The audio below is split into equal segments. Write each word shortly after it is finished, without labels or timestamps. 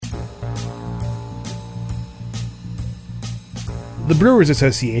The Brewers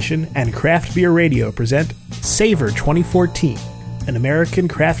Association and Craft Beer Radio present Savor 2014, an American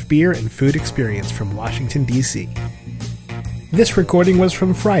craft beer and food experience from Washington, D.C. This recording was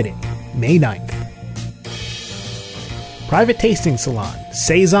from Friday, May 9th. Private Tasting Salon,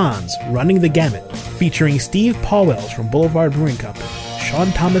 Saisons, Running the Gamut, featuring Steve Paulwells from Boulevard Brewing Company,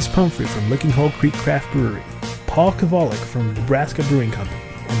 Sean Thomas Pumphrey from Licking Hole Creek Craft Brewery, Paul Kovalik from Nebraska Brewing Company,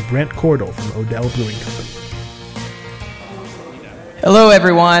 and Brent Cordell from Odell Brewing Company. Hello,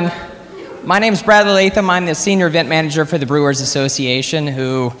 everyone. My name is Bradley Latham. I'm the Senior Event Manager for the Brewers Association,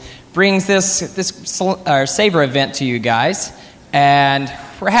 who brings this Savor event to you guys. And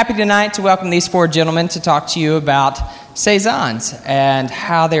we're happy tonight to welcome these four gentlemen to talk to you about Saisons and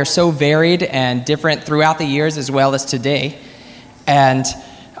how they're so varied and different throughout the years as well as today. And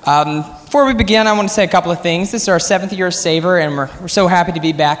before we begin, I want to say a couple of things. This is our 7th year of Savor, and we're so happy to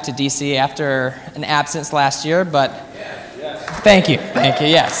be back to D.C. after an absence last year, but Thank you,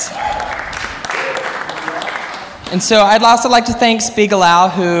 yes. And so I'd also like to thank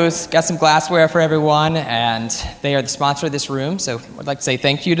Spiegelau, who's got some glassware for everyone, and they are the sponsor of this room, so I'd like to say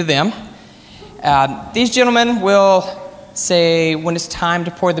thank you to them. These gentlemen will say when it's time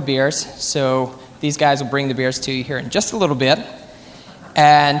to pour the beers, so these guys will bring the beers to you here in just a little bit.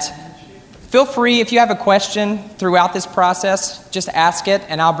 And feel free, if you have a question throughout this process, just ask it,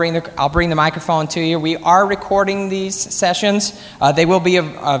 and I'll bring the microphone to you. We are recording these sessions. They will be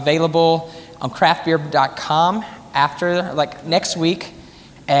available on craftbeer.com next week,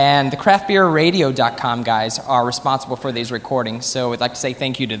 and the craftbeerradio.com guys are responsible for these recordings, so we'd like to say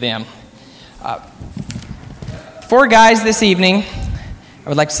thank you to them. Four guys this evening. I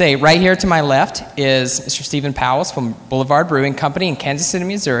would like to say right here to my left is Mr. Stephen Powell from Boulevard Brewing Company in Kansas City,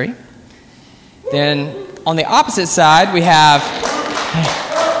 Missouri. Then on the opposite side, we have...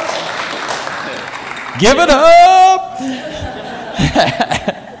 Give it up!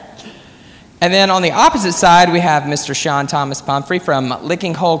 And then on the opposite side, we have Mr. Sean Thomas Pumphrey from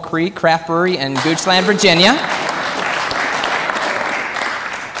Licking Hole Creek Craft Brewery in Goochland, Virginia.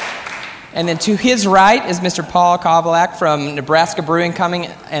 And then to his right is Mr. Paul Kovalik from Nebraska Brewing Company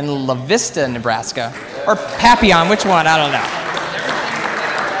in La Vista, Nebraska. Or Papillon, which one? I don't know.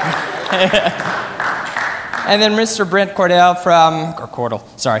 And then Mr. Brent Cordell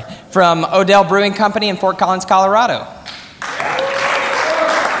from Odell Brewing Company in Fort Collins, Colorado.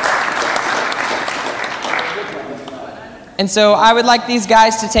 And so I would like these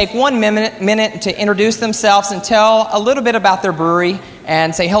guys to take 1 minute to introduce themselves and tell a little bit about their brewery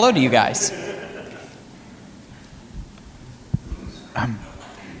and say hello to you guys.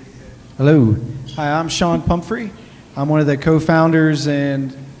 Hello. Hi, I'm Sean Pumphrey. I'm one of the co-founders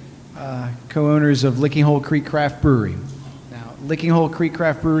and co-owners of Licking Hole Creek Craft Brewery. Now, Licking Hole Creek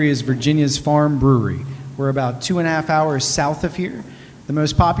Craft Brewery is Virginia's farm brewery. We're about 2.5 hours south of here. The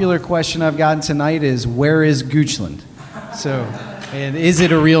most popular question I've gotten tonight is, where is Goochland? And is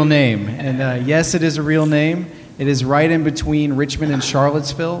it a real name? And yes, it is a real name. It is right in between Richmond and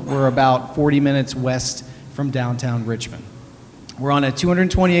Charlottesville. We're about 40 minutes west from downtown Richmond. We're on a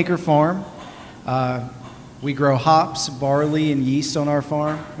 220-acre farm. We grow hops, barley, and yeast on our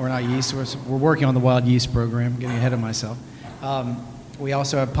farm. We're not yeast. We're working on the wild yeast program, getting ahead of myself. We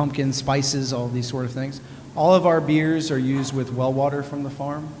also have pumpkin, spices, all these sort of things. All of our beers are used with well water from the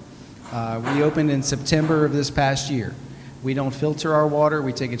farm. We opened in September of this past year. We don't filter our water.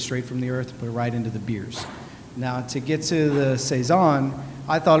 We take it straight from the earth and put it right into the beers. Now, to get to the Saison,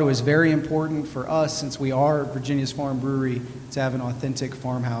 I thought it was very important for us, since we are Virginia's farm brewery, to have an authentic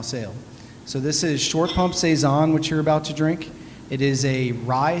farmhouse ale. So this is Short Pump Saison, which you're about to drink. It is a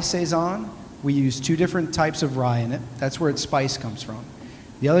rye Saison. We use 2 different types of rye in it. That's where its spice comes from.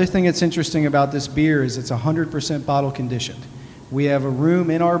 The other thing that's interesting about this beer is it's 100% bottle conditioned. We have a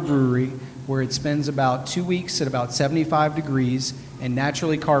room in our brewery where it spends about 2 weeks at about 75 degrees and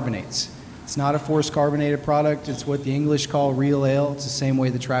naturally carbonates. It's not a forced carbonated product. It's what the English call real ale. It's the same way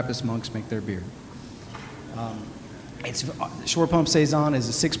the Trappist monks make their beer. Short Pump Saison is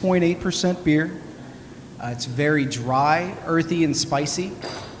a 6.8% beer. It's very dry, earthy, and spicy.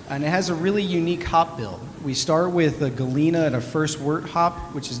 And it has a really unique hop build. We start with a Galena and a first wort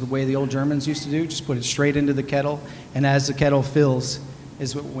hop, which is the way the old Germans used to do. Just put it straight into the kettle. And as the kettle fills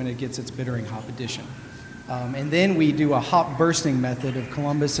is when it gets its bittering hop addition. And then we do a hop bursting method of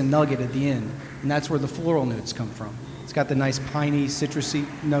Columbus and Nugget at the end. And that's where the floral notes come from. It's got the nice piney, citrusy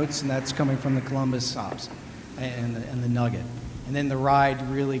notes, and that's coming from the Columbus hops and the Nugget. And then the rye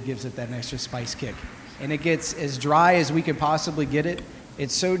really gives it that extra spice kick. And it gets as dry as we could possibly get it.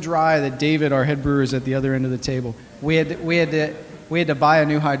 It's so dry that David, our head brewer, is at the other end of the table. We had to buy a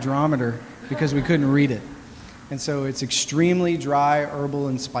new hydrometer because we couldn't read it. And so it's extremely dry, herbal,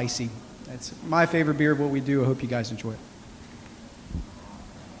 and spicy. That's my favorite beer of what we do. I hope you guys enjoy it.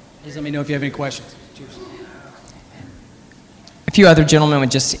 Just let me know if you have any questions. Cheers. A few other gentlemen would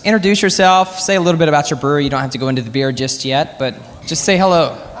just introduce yourself, say a little bit about your brewery. You don't have to go into the beer just yet, but just say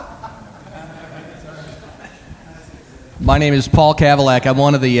hello. My name is Paul Kavalak. I'm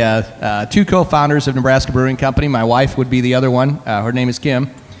one of the two co-founders of Nebraska Brewing Company. My wife would be the other one. Her name is Kim.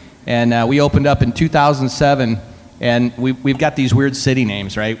 And we opened up in 2007, and we've got these weird city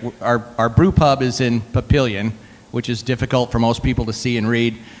names, right? Our brew pub is in Papillion, which is difficult for most people to see and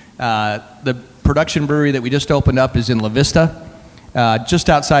read. The production brewery that we just opened up is in La Vista, just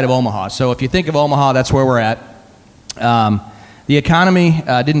outside of Omaha. So if you think of Omaha, that's where we're at. The economy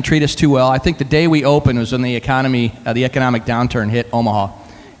didn't treat us too well. I think the day we opened was when the economic downturn hit Omaha,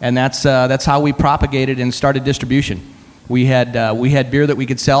 and that's how we propagated and started distribution. We had beer that we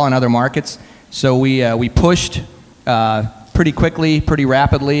could sell in other markets, so we pushed pretty quickly, pretty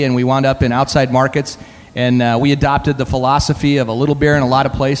rapidly, and we wound up in outside markets. And we adopted the philosophy of a little beer in a lot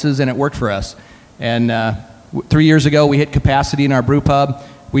of places, and it worked for us. And 3 years ago, we hit capacity in our brew pub.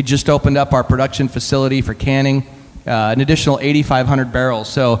 We just opened up our production facility for canning, an additional 8,500 barrels.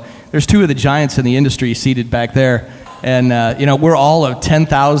 So there's two of the giants in the industry seated back there. And, we're all of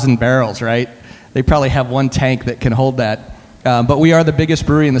 10,000 barrels, right? They probably have one tank that can hold that. But we are the biggest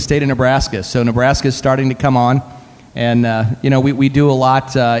brewery in the state of Nebraska. So Nebraska is starting to come on. And, we do a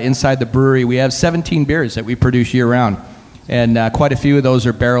lot inside the brewery. We have 17 beers that we produce year-round. And quite a few of those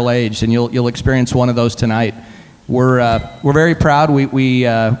are barrel-aged, and you'll experience one of those tonight. We're very proud. We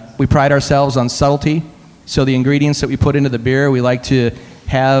pride ourselves on subtlety. So the ingredients that we put into the beer, we like to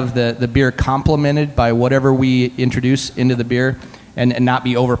have the beer complemented by whatever we introduce into the beer and not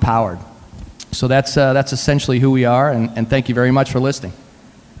be overpowered. So that's essentially who we are, and thank you very much for listening.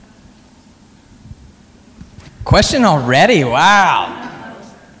 Question already? Wow.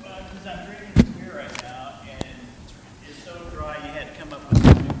 Because I'm drinking this beer right now, and it's so dry you had to come up with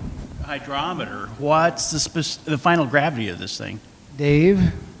a new hydrometer. What's the final gravity of this thing? Dave?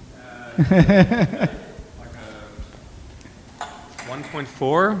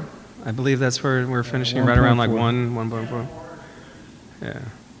 1.4. I believe that's where we're finishing, right around like 1.4. Yeah.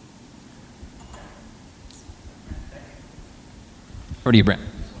 Over to you, Brent.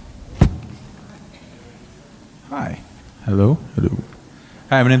 Hi. Hello.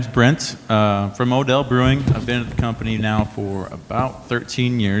 Hi, my name's Brent from Odell Brewing. I've been at the company now for about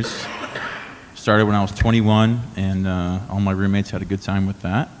 13 years. Started when I was 21, and all my roommates had a good time with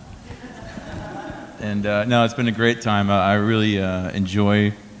that. And no, it's been a great time. I really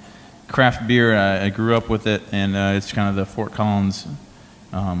enjoy craft beer. I grew up with it, and it's kind of the Fort Collins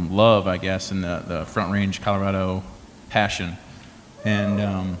love, I guess, and the Front Range Colorado passion. And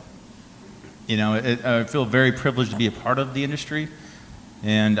I feel very privileged to be a part of the industry,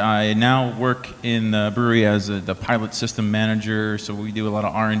 and I now work in the brewery as the pilot system manager. So we do a lot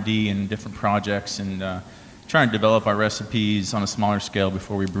of R&D and different projects, and trying to develop our recipes on a smaller scale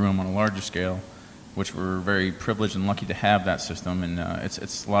before we brew them on a larger scale, which we're very privileged and lucky to have that system, and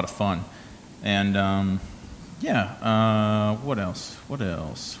it's a lot of fun. And what else?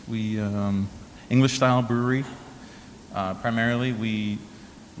 We English style brewery primarily. We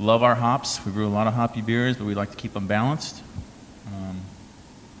love our hops. We brew a lot of hoppy beers, but we like to keep them balanced.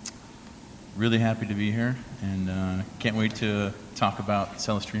 Really happy to be here, and can't wait to talk about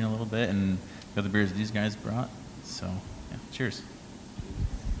Celestrina a little bit and the other beers that these guys brought. So, yeah, cheers.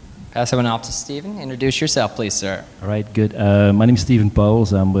 Pass it off to Stephen. Introduce yourself, please, sir. All right, good. My name is Stephen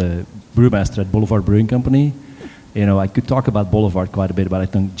Pauls. I'm a brewmaster at Boulevard Brewing Company. I could talk about Boulevard quite a bit, but I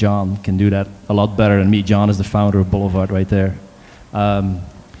think John can do that a lot better than me. John is the founder of Boulevard right there.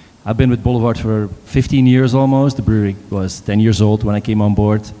 I've been with Boulevard for 15 years almost. The brewery was 10 years old when I came on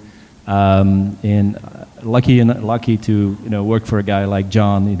board. And lucky to work for a guy like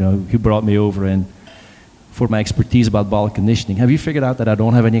John, who brought me over and for my expertise about bottle conditioning. Have you figured out that I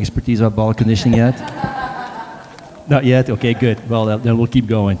don't have any expertise about bottle conditioning yet? Not yet? Okay, good. Well, then we'll keep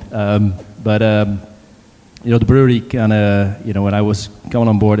going. The brewery kind of, when I was coming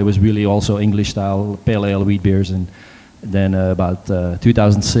on board, it was really also English-style pale ale wheat beers. And then about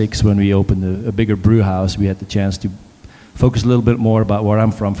 2006, when we opened a bigger brew house, we had the chance to focus a little bit more about where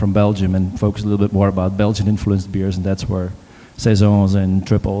I'm from Belgium, and focus a little bit more about Belgian-influenced beers, and that's where Saisons and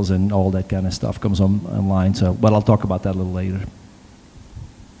triples and all that kind of stuff comes online. But I'll talk about that a little later.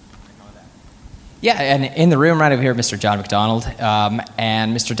 Yeah, and in the room right over here, Mr. John McDonald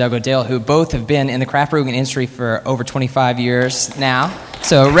and Mr. Doug O'Dale, who both have been in the craft brewing industry for over 25 years now.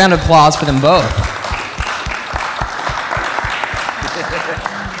 So a round of applause for them both.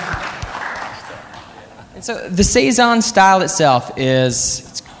 So the Saison style itself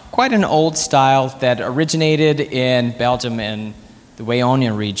it's quite an old style that originated in Belgium and the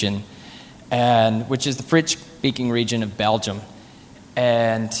Wallonian region, and which is the French-speaking region of Belgium.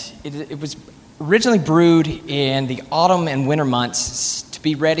 And it was originally brewed in the autumn and winter months to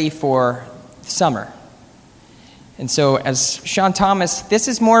be ready for summer. And so, as Sean Thomas, this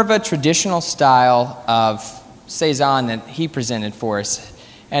is more of a traditional style of Saison that he presented for us.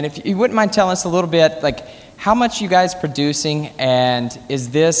 And if you wouldn't mind telling us a little bit, like how much you guys producing, and is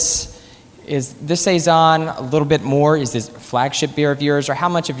this Saison a little bit more? Is this a flagship beer of yours, or how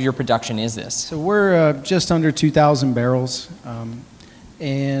much of your production is this? So we're just under 2,000 barrels,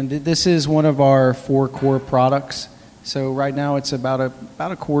 and this is one of our 4 core products. So right now it's about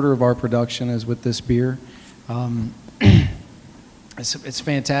a quarter of our production is with this beer. It's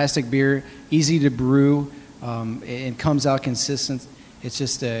fantastic beer, easy to brew, and comes out consistent. It's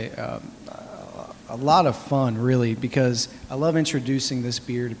just a lot of fun, really, because I love introducing this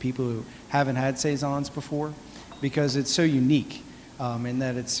beer to people who haven't had Saisons before, because it's so unique in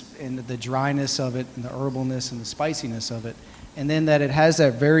that it's in the dryness of it, and the herbalness and the spiciness of it, and then that it has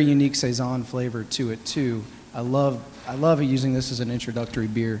that very unique Saison flavor to it too. I love using this as an introductory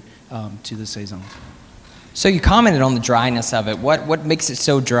beer to the Saisons. So you commented on the dryness of it. What makes it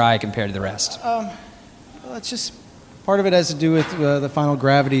so dry compared to the rest? Well, it's just part of it has to do with the final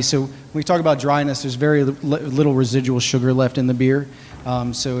gravity. So when we talk about dryness, there's very little residual sugar left in the beer.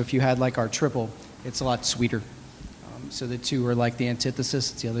 So if you had like our triple, it's a lot sweeter. So the two are like the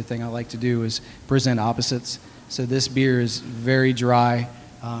antithesis. It's the other thing I like to do is present opposites. So this beer is very dry.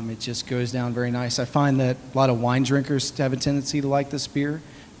 It just goes down very nice. I find that a lot of wine drinkers have a tendency to like this beer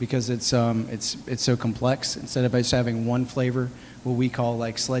because it's so complex. Instead of just having one flavor, what we call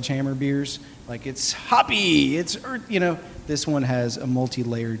like sledgehammer beers, like it's hoppy, it's this one has a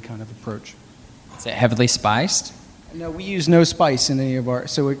multi-layered kind of approach. Is it heavily spiced? No, we use no spice in any of our.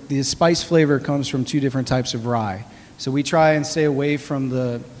 So the spice flavor comes from 2 different types of rye. So we try and stay away from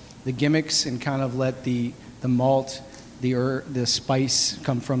the gimmicks and kind of let the malt, the spice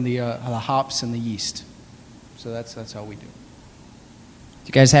come from the hops and the yeast. So that's how we do. Do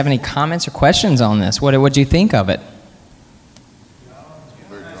you guys have any comments or questions on this? What do you think of it?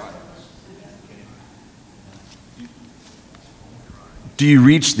 Do you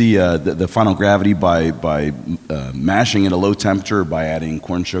reach the final gravity by mashing at a low temperature or by adding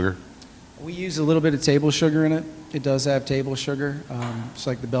corn sugar? We use a little bit of table sugar in it. It does have table sugar, just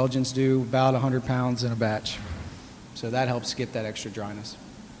like the Belgians do, about 100 pounds in a batch. So that helps get that extra dryness.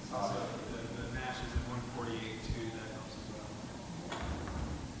 The mash is at 148 too. That helps as well.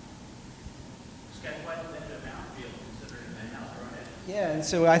 It's got quite a bit of mouthfeel considering the house run it. Yeah, and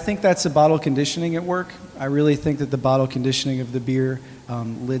so I think that's the bottle conditioning at work. I really think that the bottle conditioning of the beer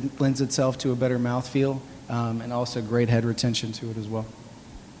lends itself to a better mouthfeel and also great head retention to it as well.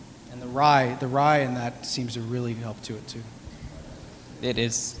 And the rye in that seems to really help to it too. It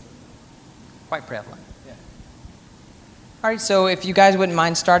is quite prevalent. Yeah. All right, so if you guys wouldn't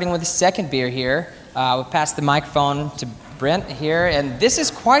mind starting with the second beer here, we'll pass the microphone to Brent here, and this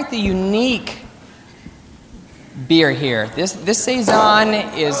is quite the unique beer here. This Saison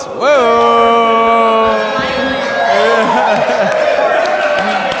is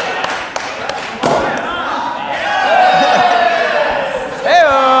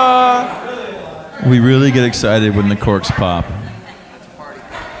We really get excited when the corks pop.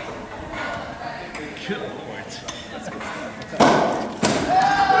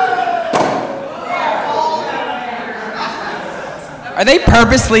 Are they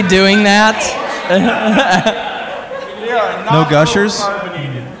purposely doing that? No gushers?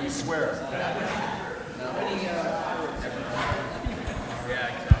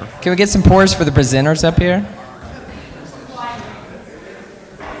 Can we get some pours for the presenters up here?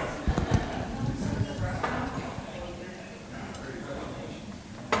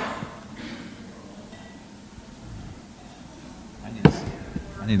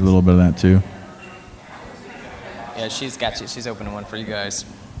 I need a little bit of that too. Yeah, she's got you. She's opening one for you guys.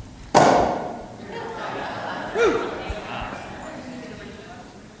 We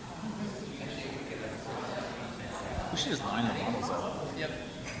should just line the bottles up. Yep.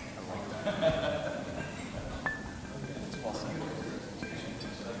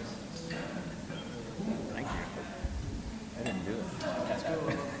 Thank you. I didn't do it. That's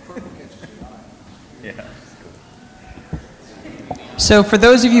cool. Yeah. So for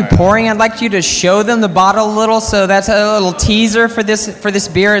those of you pouring, I'd like you to show them the bottle a little. So that's a little teaser for this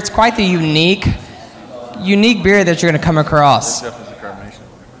beer. It's quite the unique beer that you're going to come across.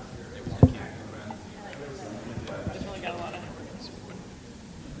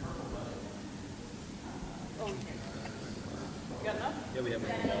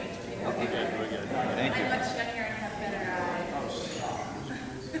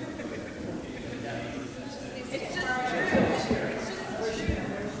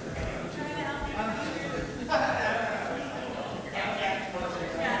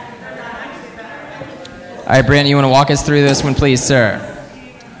 All right, Brent, you want to walk us through this one, please, sir?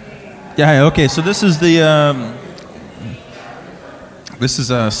 Yeah. Okay. So this is the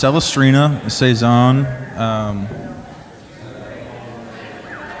Celestrina saison.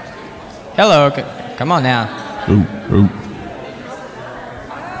 Hello. Come on now.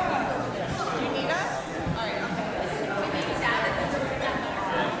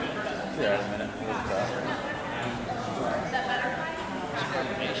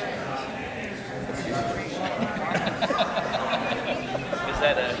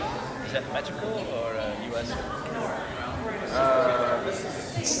 Is that metrical or US?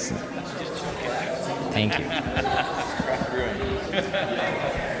 Thank you.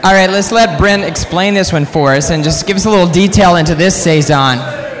 All right, let's let Brent explain this one for us and just give us a little detail into this saison.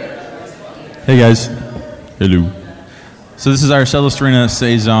 Hey guys. Hello. So this is our Celestrina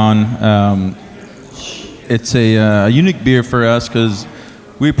saison. It's a unique beer for us because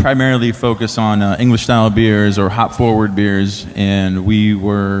we primarily focus on English-style beers or hop-forward beers, and we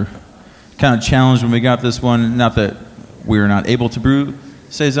were kind of challenged when we got this one. Not that we were not able to brew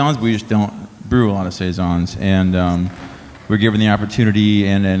saisons, we just don't brew a lot of saisons, and we were given the opportunity,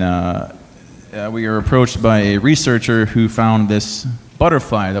 and then we were approached by a researcher who found this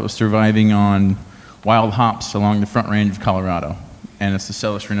butterfly that was surviving on wild hops along the Front Range of Colorado, and it's the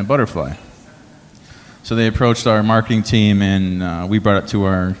Celestrina butterfly. So they approached our marketing team, and we brought it to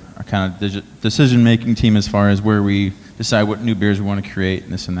our kind of decision-making team as far as where we decide what new beers we want to create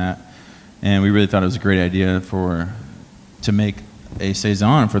and this and that. And we really thought it was a great idea to make a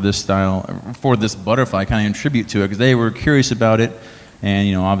saison for this style, for this butterfly, kind of in tribute to it, because they were curious about it,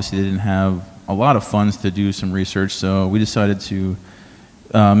 and obviously they didn't have a lot of funds to do some research, so we decided to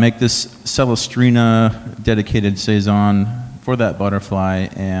make this Celestrina dedicated saison for that butterfly,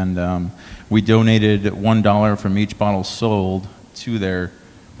 and we donated $1 from each bottle sold to their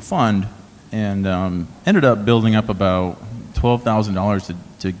fund, and ended up building up about $12,000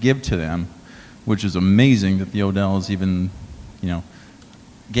 to give to them, which is amazing that the Odells even,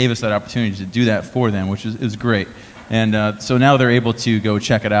 gave us that opportunity to do that for them, which is great. And so now they're able to go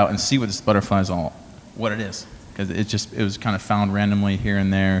check it out and see what this butterfly is what it is, because it was kind of found randomly here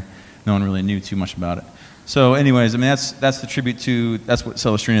and there. No one really knew too much about it. So anyways, I mean, that's the tribute to, that's what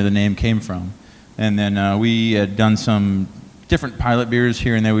Celestrina, the name, came from. And then we had done some different pilot beers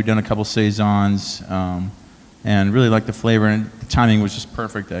here and there. We'd done a couple saisons, and really liked the flavor, and the timing was just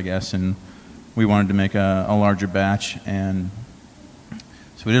perfect, I guess, and we wanted to make a larger batch, and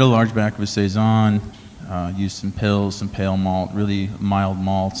so we did a large batch of a saison, used some pills, some pale malt, really mild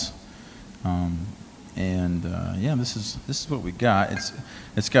malts, and yeah, this is what we got.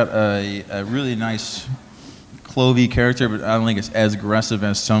 It's got a really nice clovey character, but I don't think it's as aggressive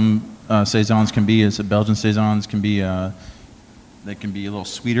as some saisons can be. As a Belgian saisons can be, they can be a little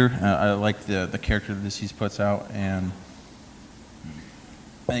sweeter. I like the character that this puts out, and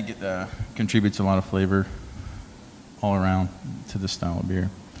I think it contributes a lot of flavor all around to this style of beer.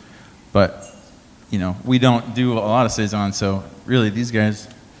 But we don't do a lot of saisons, so really these guys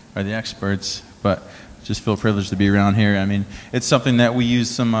are the experts. But just feel privileged to be around here. I mean, it's something that we use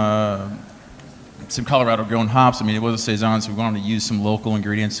some Colorado-grown hops. I mean, it was a saison, so we wanted to use some local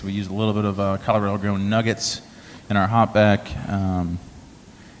ingredients. We used a little bit of Colorado-grown nuggets in our hopback.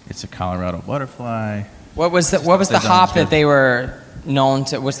 It's a Colorado butterfly. What was the hop that they were known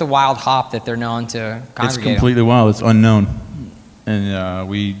to? What's the wild hop that they're known to congregate? It's completely wild. It's unknown, and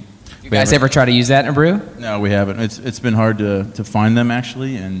we. You guys ever try to use that in a brew? No, we haven't. It's been hard to find them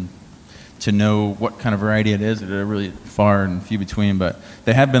actually, and to know what kind of variety it is. They're really far and few between, but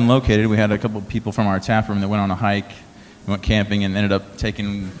they have been located. We had a couple of people from our tap room that went on a hike, went camping, and ended up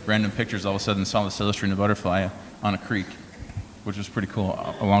taking random pictures. All of a sudden, saw the Celestrina butterfly on a creek, which was pretty cool,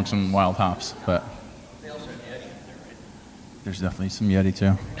 along some wild hops. But there's definitely some Yeti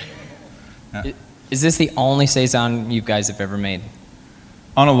too. Yeah. Is this the only saison you guys have ever made?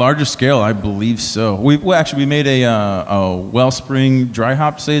 On a larger scale, I believe so. We made a Wellspring dry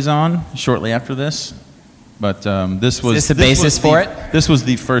hop saison shortly after this, but this was Is this the basis for it? This was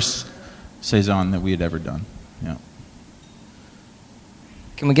the first saison that we had ever done. Yeah.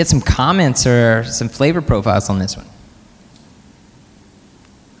 Can we get some comments or some flavor profiles on this one?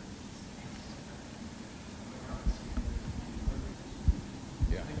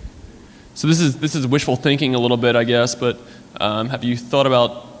 So this is wishful thinking a little bit, I guess, but have you thought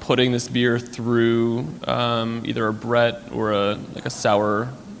about putting this beer through either a Brett or a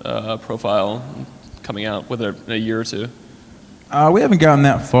sour profile coming out with it in a year or two? We haven't gotten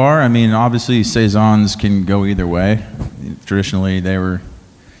that far. I mean, obviously, saisons can go either way. Traditionally, they were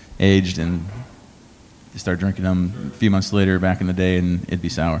aged, and you start drinking them a few months later back in the day, and it'd be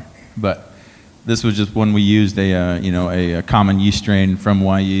sour. But this was just one we used a common yeast strain from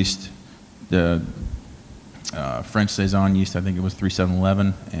Y Yeast, the French saison yeast. I think it was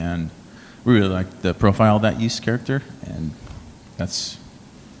 3711, and we really liked the profile of that yeast character, and that's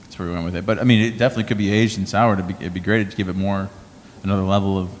where we went with it. But I mean, it definitely could be aged and sour. It'd be great to give it another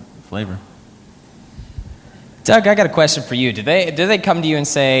level of flavor. Doug, I got a question for you. Do they come to you and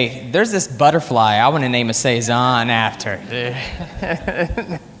say, "There's this butterfly I want to name a saison after"?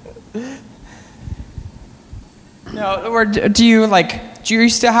 No, or do you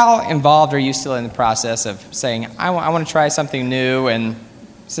still, how involved are you still in the process of saying, I want to try something new, and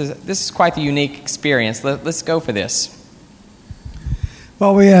this is quite the unique experience. Let's go for this.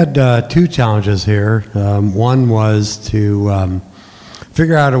 Well, we had two challenges here. One was to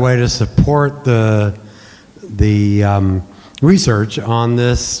figure out a way to support the research on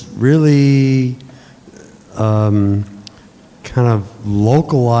this really kind of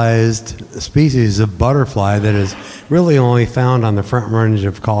localized species of butterfly that is really only found on the front range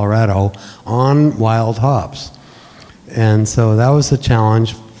of Colorado on wild hops. And so that was the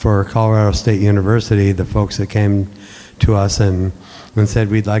challenge for Colorado State University, the folks that came to us and said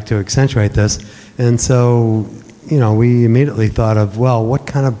we'd like to accentuate this. And so, we immediately thought of, well, what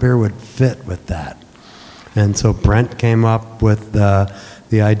kind of beer would fit with that? And so Brent came up with the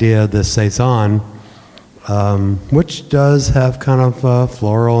idea of this saison, which does have kind of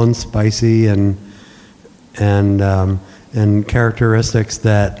floral and spicy and characteristics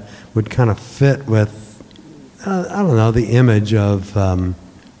that would kind of fit with, the image of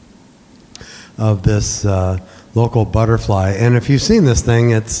this local butterfly. And if you've seen this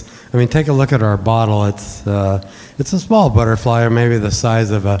thing, take a look at our bottle. It's a small butterfly, or maybe the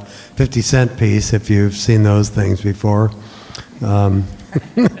size of a 50-cent piece, if you've seen those things before.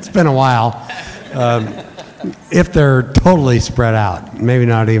 It's been a while. If they're totally spread out, maybe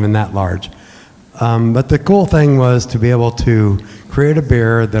not even that large. But the cool thing was to be able to create a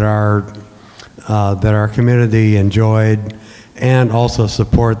beer that our community enjoyed, and also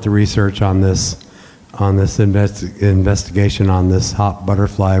support the research on this investigation on this hop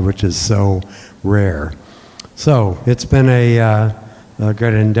butterfly, which is so rare. So it's been a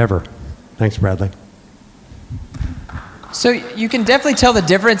great endeavor. Thanks, Bradley. So you can definitely tell the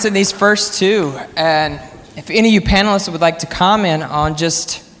difference in these first two. And if any of you panelists would like to comment on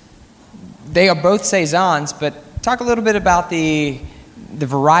they are both saisons, but talk a little bit about the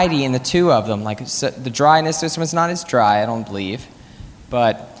variety in the two of them. Like the dryness, this one's not as dry, I don't believe.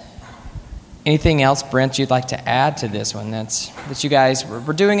 But anything else, Brent, you'd like to add to this one that you guys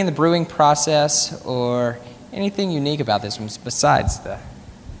were doing in the brewing process, or anything unique about this one besides the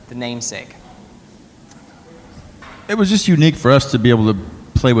namesake? It was just unique for us to be able to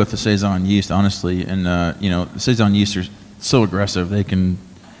play with the saison yeast, honestly. And the saison yeast are so aggressive; they can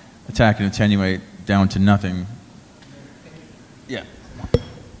attack and attenuate down to nothing. Yeah.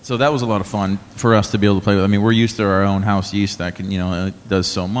 So that was a lot of fun for us to be able to play with. I mean, we're used to our own house yeast that can, it does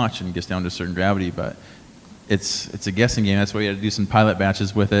so much and gets down to a certain gravity, but it's a guessing game. That's why we had to do some pilot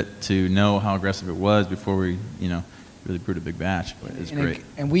batches with it to know how aggressive it was before we, really brewed a big batch. But it's great.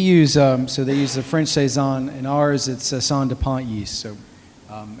 And we use, so they use the French saison. In ours, it's Saison de Pont yeast. So,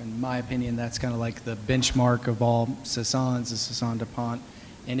 in my opinion, that's kind of like the benchmark of all saisons, is Saison de Pont.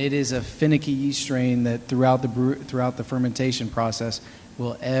 And it is a finicky yeast strain that throughout the fermentation process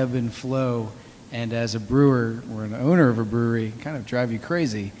will ebb and flow, and as a brewer or an owner of a brewery, kind of drive you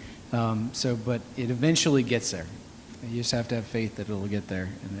crazy. But it eventually gets there. You just have to have faith that it'll get there,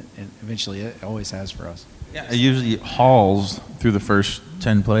 and eventually it always has for us. Yeah, it usually hauls through the first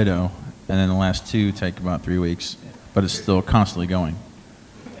 10 Play-Doh, and then the last 2 take about 3 weeks, but it's still constantly going.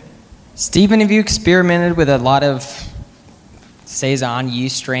 Stephen, have you experimented with a lot of saison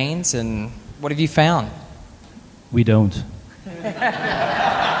yeast strains, and what have you found? We don't.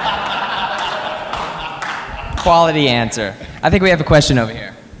 Quality answer. I think we have a question over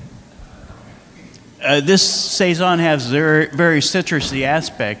here. This saison has very citrusy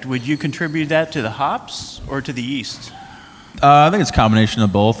aspect. Would you contribute that to the hops or to the yeast? I think it's a combination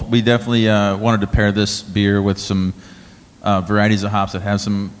of both. We definitely wanted to pair this beer with some varieties of hops that have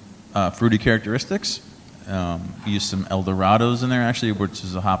some fruity characteristics. We used some Eldorados in there, actually, which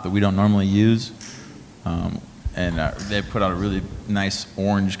is a hop that we don't normally use. And they put out a really nice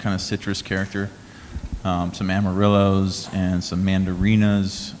orange kind of citrus character. some Amarillos, and some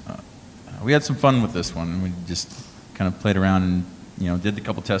Mandarinas. We had some fun with this one. We just kind of played around and did a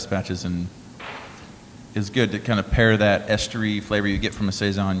couple test batches, and it's good to kind of pair that estery flavor you get from a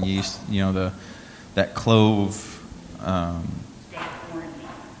Saison yeast. That clove,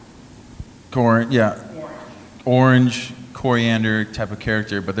 orange, coriander type of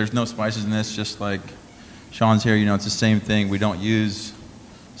character, but there's no spices in this. Just like Sean's here, it's the same thing. We don't use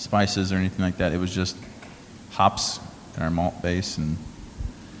spices or anything like that. It was just hops in our malt base, and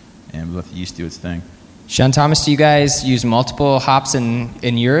we let the yeast do its thing. Sean Thomas, do you guys use multiple hops in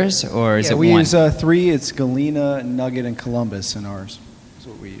yours, or is it we one? use 3. It's Galena, Nugget, and Columbus in ours. That's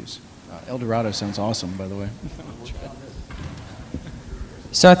what we use. El Dorado sounds awesome, by the way.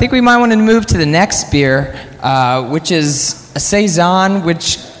 So I think we might want to move to the next beer, which is a Saison,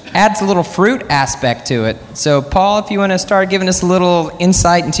 which adds a little fruit aspect to it. So Paul, if you want to start giving us a little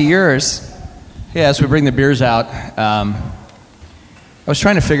insight into yours. Yeah, as we bring the beers out, I was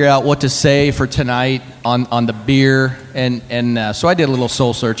trying to figure out what to say for tonight on the beer, and so I did a little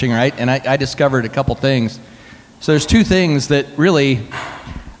soul searching, right? And I discovered a couple things. So there's 2 things that really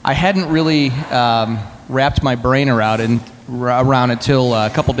I hadn't really wrapped my brain around until a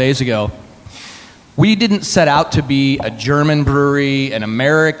couple days ago. We didn't set out to be a German brewery, an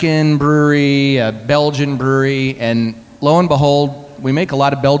American brewery, a Belgian brewery, and lo and behold, we make a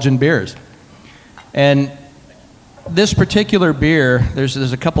lot of Belgian beers. And this particular beer,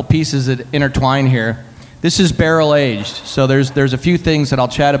 there's a couple pieces that intertwine here. This is barrel aged, so there's a few things that I'll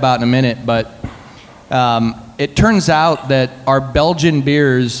chat about in a minute, but it turns out that our Belgian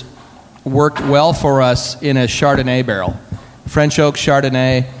beers worked well for us in a Chardonnay barrel, French oak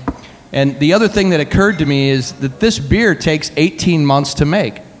Chardonnay. And the other thing that occurred to me is that this beer takes 18 months to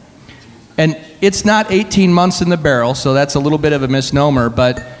make. And it's not 18 months in the barrel, so that's a little bit of a misnomer,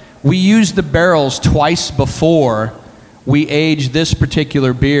 but we use the barrels twice before we age this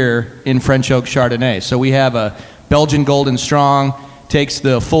particular beer in French oak Chardonnay. So we have a Belgian Golden Strong, takes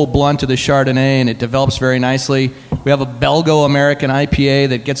the full blunt of the Chardonnay, and it develops very nicely. We have a Belgo-American IPA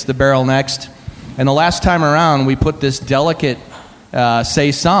that gets the barrel next. And the last time around, we put this delicate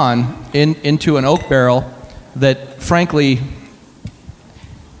Saison into an oak barrel that, frankly,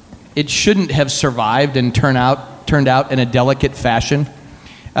 it shouldn't have survived and turned out in a delicate fashion.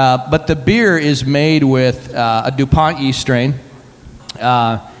 But the beer is made with a DuPont yeast strain.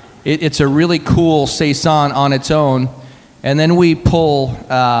 It's a really cool Saison on its own. And then we pull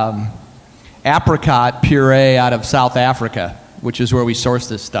apricot puree out of South Africa, which is where we source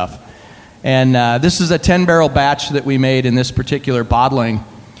this stuff. And this is a 10-barrel batch that we made in this particular bottling.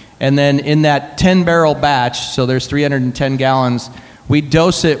 And then in that 10-barrel batch, so there's 310 gallons, we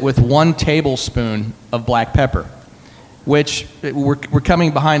dose it with 1 tablespoon of black pepper, which we're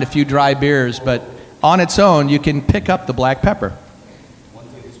coming behind a few dry beers, but on its own, you can pick up the black pepper.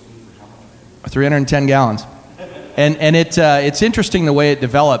 310 gallons. And it's interesting the way it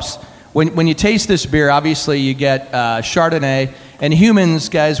develops. When you taste this beer, obviously you get Chardonnay. And humans,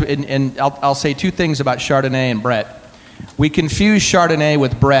 guys, and I'll say 2 things about Chardonnay and Brett. We confuse Chardonnay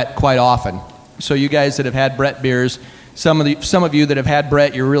with Brett quite often. So you guys that have had Brett beers, some of you that have had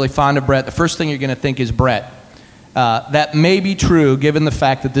Brett, you're really fond of Brett, the first thing you're going to think is Brett. That may be true given the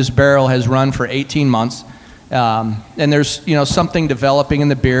fact that this barrel has run for 18 months. And there's something developing in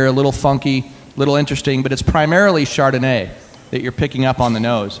the beer, a little funky, a little interesting, but it's primarily Chardonnay that you're picking up on the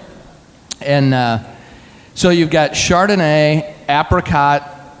nose. And so you've got Chardonnay, apricot,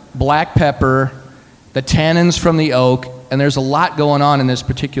 black pepper, the tannins from the oak, and there's a lot going on in this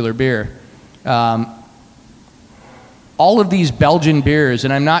particular beer. All of these Belgian beers,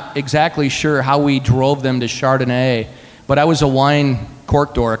 and I'm not exactly sure how we drove them to Chardonnay, but I was a wine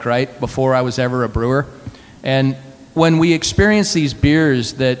cork dork, right, before I was ever a brewer. And when we experience these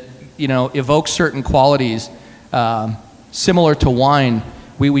beers that, evoke certain qualities similar to wine,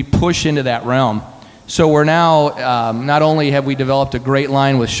 we push into that realm. So we're now, not only have we developed a great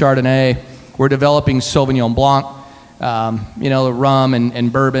line with Chardonnay, we're developing Sauvignon Blanc, the rum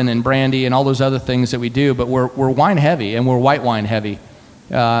and bourbon and brandy and all those other things that we do, but we're wine heavy and we're white wine heavy.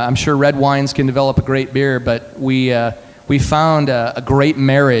 I'm sure red wines can develop a great beer, but we found a great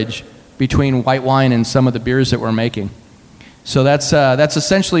marriage between white wine and some of the beers that we're making. So that's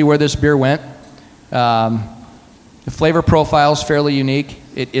essentially where this beer went. The flavor profile is fairly unique.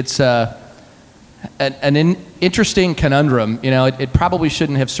 It's an interesting conundrum. It probably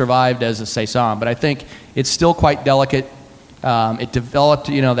shouldn't have survived as a Saison, but I think it's still quite delicate. It developed,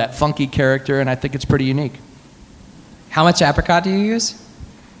 that funky character, and I think it's pretty unique. How much apricot do you use?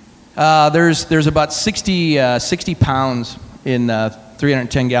 There's about 60 pounds in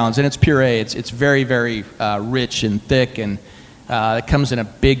 310 gallons, and it's puree. It's very, very rich and thick, and it comes in a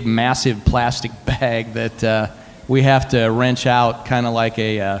big, massive plastic bag that we have to wrench out, kind of like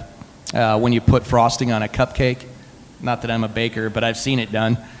a when you put frosting on a cupcake. Not that I'm a baker, but I've seen it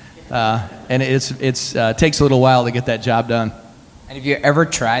done, and it takes a little while to get that job done. And have you ever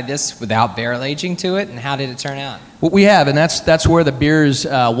tried this without barrel aging to it, and how did it turn out? Well, we have, and that's where the beers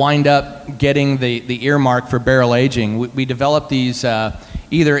wind up getting the earmark for barrel aging. We develop these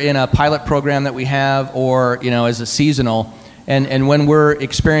either in a pilot program that we have, or as a seasonal. And when we're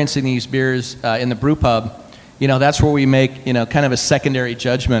experiencing these beers in the brew pub, that's where we make kind of a secondary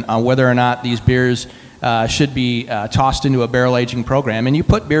judgment on whether or not these beers should be tossed into a barrel aging program. And you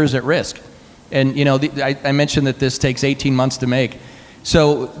put beers at risk. And I mentioned that this takes 18 months to make.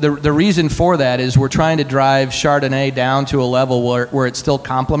 So the reason for that is we're trying to drive Chardonnay down to a level where it still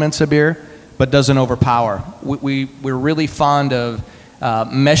complements a beer, but doesn't overpower. We're really fond of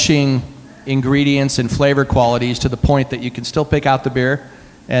meshing ingredients and flavor qualities to the point that you can still pick out the beer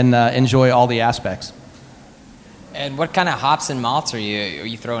and enjoy all the aspects. And what kind of hops and malts are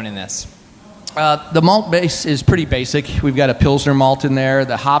you throwing in this? The malt base is pretty basic. We've got a Pilsner malt in there.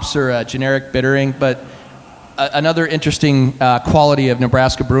 The hops are a generic bittering, but another interesting quality of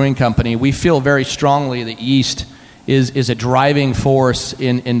Nebraska Brewing Company, we feel very strongly that yeast is a driving force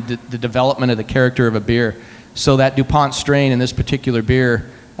in the development of the character of a beer. So that DuPont strain in this particular beer,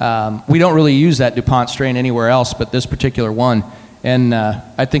 we don't really use that DuPont strain anywhere else but this particular one. And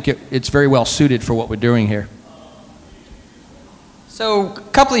I think it's very well suited for what we're doing here. So a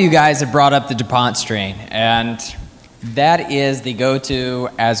couple of you guys have brought up the DuPont strain, and that is the go-to,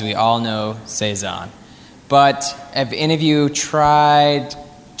 as we all know, Saison. But have any of you tried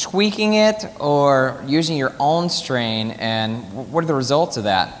tweaking it or using your own strain, and what are the results of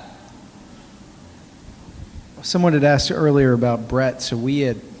that? Someone had asked earlier about Brett, so we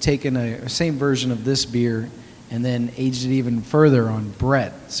had taken a same version of this beer and then aged it even further on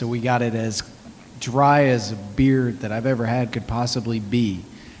Brett, so we got it as dry as a beer that I've ever had could possibly be,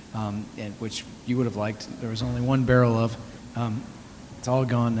 and which you would have liked. There was only one barrel of. It's all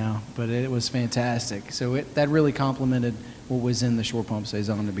gone now, but it was fantastic. So that really complemented what was in the Shore Pump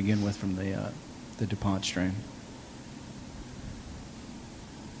Saison to begin with from the DuPont strain.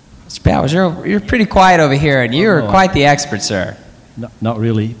 Mr. Bowers, you're pretty quiet over here, and you're quite the expert, sir. Not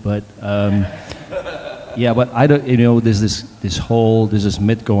really, but yeah, but I don't. There's this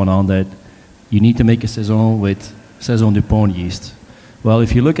myth going on that you need to make a saison with Saison Dupont yeast. Well,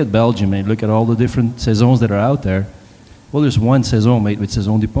 if you look at Belgium and look at all the different saisons that are out there, well, there's one saison made with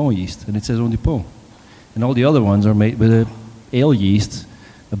Saison Dupont yeast, and it's Saison Dupont. And all the other ones are made with a ale yeast,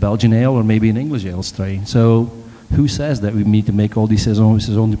 a Belgian ale, or maybe an English ale strain. So who says that we need to make all these saisons with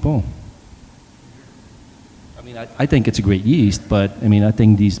Saison Dupont? I mean, I think it's a great yeast, but I mean, I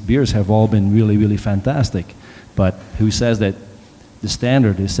think these beers have all been really, really fantastic. But who says that the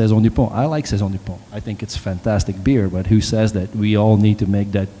standard is Saison Dupont? I like Saison Dupont. I think it's fantastic beer, but who says that we all need to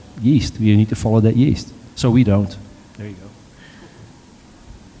make that yeast? We need to follow that yeast. So we don't. There you go.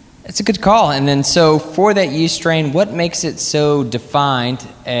 It's a good call. And then so for that yeast strain, what makes it so defined,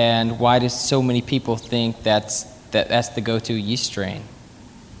 and why do so many people think that's the go-to yeast strain?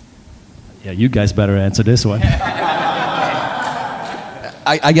 Yeah, you guys better answer this one.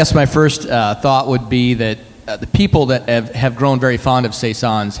 I guess my first thought would be that the people that have grown very fond of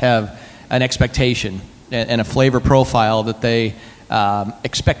Saisons have an expectation and a flavor profile that they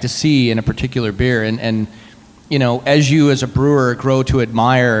expect to see in a particular beer. And as you as a brewer grow to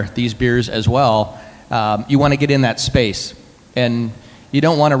admire these beers as well, you want to get in that space. And you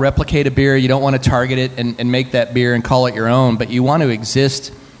don't want to replicate a beer, you don't want to target it and make that beer and call it your own, but you want to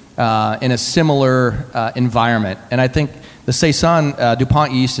exist in a similar environment. And I think the Saison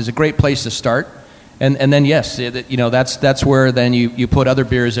DuPont yeast is a great place to start. And then yes, that's where then you put other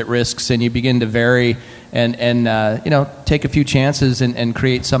beers at risks and you begin to vary and take a few chances and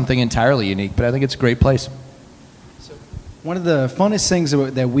create something entirely unique. But I think it's a great place. So one of the funnest things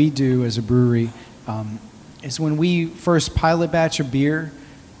that we do as a brewery is when we first pilot batch a beer,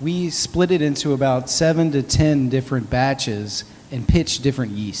 we split it into about 7 to 10 different batches and pitch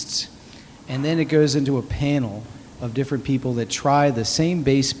different yeasts. And then it goes into a panel of different people that try the same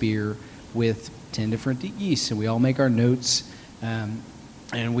base beer with 10 different yeasts, and we all make our notes,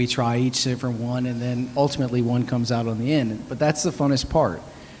 and we try each different one, and then ultimately one comes out on the end. But that's the funnest part.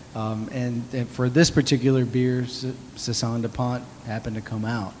 And for this particular beer, Saison DuPont happened to come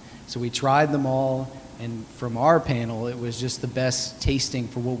out. So we tried them all, and from our panel, it was just the best tasting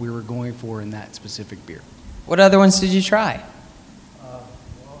for what we were going for in that specific beer. What other ones did you try?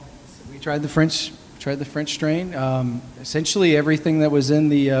 We tried the French Tried the French strain. Essentially everything that was in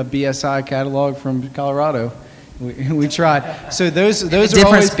the BSI catalog from Colorado, we tried. So those The are difference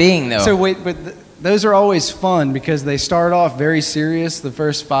always, being, though. So wait, but those are always fun because they start off very serious. The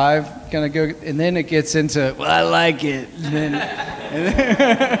first 5 kind of go, and then it gets into, well, I like it. And then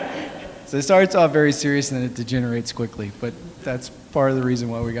so it starts off very serious and then it degenerates quickly. But that's part of the reason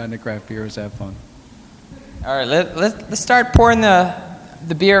why we got into craft beer, was to have fun. All right, let's start pouring the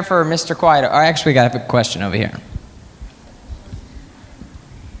beer for Mr. Quiet. I actually got a question over here.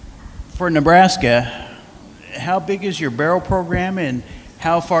 For Nebraska, how big is your barrel program, and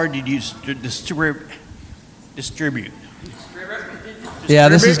how far did you distribute? Yeah,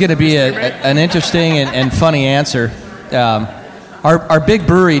 this is going to be an interesting and funny answer. Our big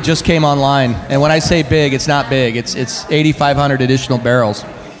brewery just came online, and when I say big, it's not big. It's 8,500 additional barrels.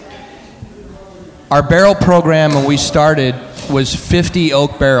 Our barrel program when we started was 50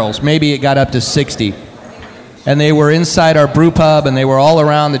 oak barrels. Maybe it got up to 60. And they were inside our brew pub, and they were all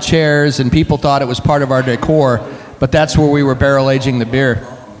around the chairs, and people thought it was part of our decor, but that's where we were barrel aging the beer.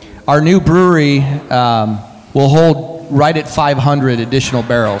 Our new brewery will hold right at 500 additional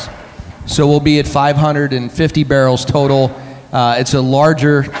barrels. So we'll be at 550 barrels total. It's a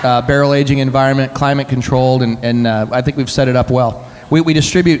larger barrel aging environment, climate controlled, and I think we've set it up well. We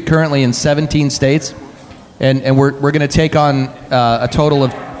distribute currently in 17 states, and we're going to take on a total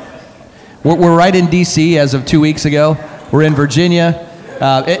of... We're right in D.C. as of 2 weeks ago. We're in Virginia.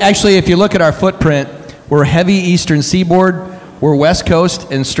 Actually, if you look at our footprint, we're heavy eastern seaboard, we're west coast,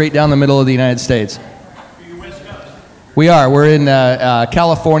 and straight down the middle of the United States. We are. We're in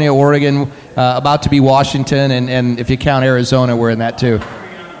California, Oregon, about to be Washington, and if you count Arizona, we're in that too.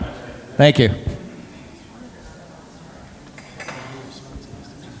 Thank you.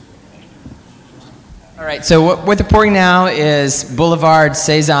 All right, so what they're pouring now is Boulevard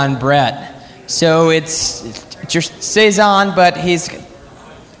Saison Brett. So it's your Saison, but he's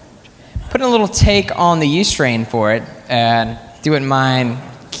putting a little take on the yeast strain for it. And if you wouldn't mind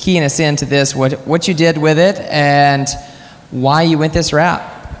keying us into this, what you did with it and why you went this route.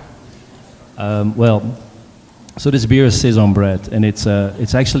 Well, so this beer is Saison Brett, and it's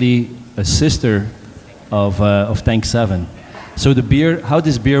actually a sister of Tank 7. So the beer, how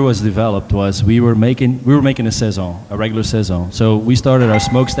this beer was developed was we were making a saison, a regular saison. So we started our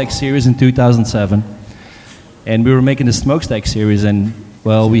smokestack series in 2007, and we were making the smokestack series, and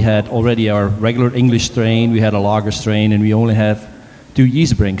well, we had already our regular English strain, we had a lager strain, and we only have 2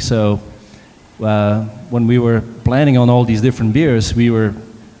 yeast brings. So when we were planning on all these different beers, we were,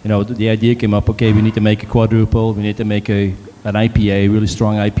 the idea came up. Okay, we need to make a quadruple, we need to make an IPA, really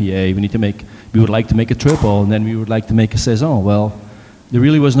strong IPA. We would like to make a triple, and then we would like to make a saison. Well, there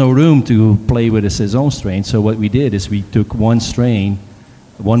really was no room to play with a saison strain. So what we did is we took one strain,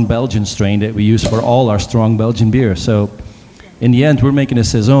 one Belgian strain that we use for all our strong Belgian beers. So in the end, we're making a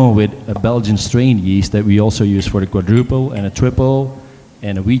saison with a Belgian strain yeast that we also use for the quadruple and a triple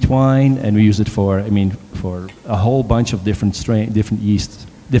and a wheat wine, and we use it for a whole bunch of different yeasts,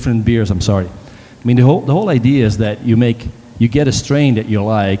 different beers. I'm sorry. The whole idea is that you get a strain that you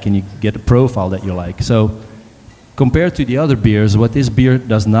like and you get a profile that you like. So compared to the other beers, what this beer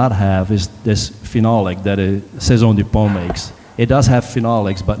does not have is this phenolic that a Saison du Pont makes. It does have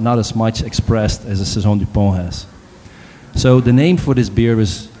phenolics, but not as much expressed as a Saison du Pont has. So the name for this beer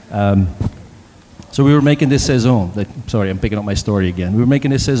is... so we were making this Saison. Sorry, I'm picking up my story again. We were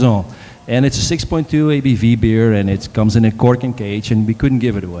making this Saison. And it's a 6.2 ABV beer, and it comes in a cork and cage, and we couldn't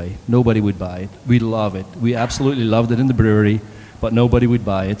give it away. Nobody would buy it. We love it. We absolutely loved it in the brewery, but nobody would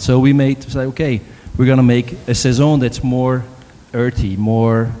buy it. So we said, okay, we're going to make a Saison that's more earthy,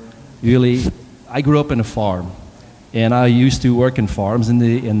 more really... I grew up in a farm, and I used to work in farms in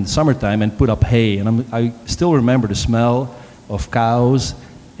the summertime and put up hay. And I still remember the smell of cows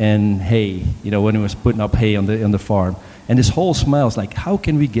and hay, when it was putting up hay on the farm. And this whole smell is like, how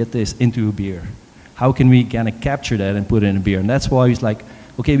can we get this into a beer? How can we kind of capture that and put it in a beer? And that's why he's like,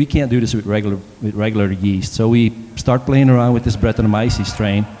 okay, we can't do this with regular yeast. So we start playing around with this Brettanomyces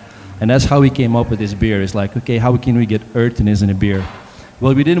strain, and that's how we came up with this beer. It's like, okay, how can we get earthiness in a beer?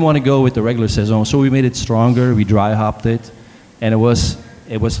 Well, we didn't want to go with the regular Saison, so we made it stronger. We dry hopped it, and it was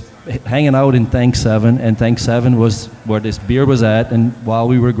hanging out in Tank 7, and Tank 7 was where this beer was at, and while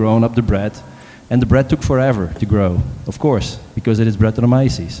we were growing up the Brett. And the Brett took forever to grow, of course, because it is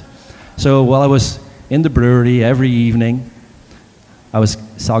Brettanomyces. So while I was in the brewery every evening, I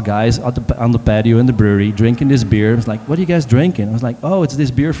saw guys on the patio in the brewery drinking this beer. I was like, what are you guys drinking? I was like, oh, it's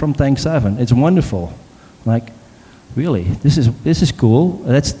this beer from Tank 7. It's wonderful. I'm like, really? This is cool.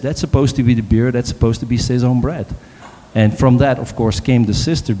 That's supposed to be the beer. That's supposed to be Saison Brett. And from that, of course, came the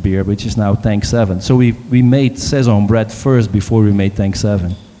sister beer, which is now Tank 7. So we made Saison Bred first before we made Tank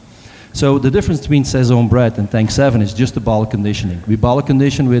 7. So the difference between Saison Bred and Tank 7 is just the bottle conditioning. We bottle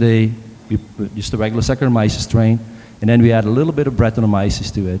condition with just a regular Saccharomyces strain, and then we add a little bit of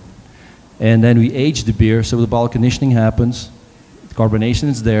Brettanomyces to it. And then we age the beer, so the bottle conditioning happens, the carbonation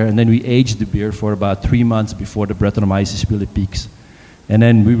is there, and then we age the beer for about 3 months before the Brettanomyces really peaks. And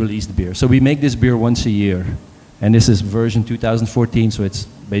then we release the beer. So we make this beer once a year. And this is version 2014, so it's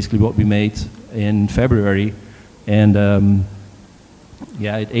basically what we made in February. And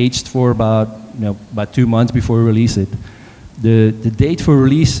yeah, it aged for about 2 months before we release it. The date for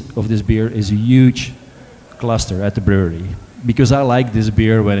release of this beer is a huge cluster at the brewery, because I like this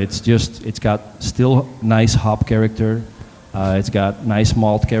beer when it's got still nice hop character, it's got nice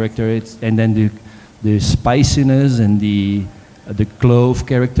malt character, and then the spiciness and the clove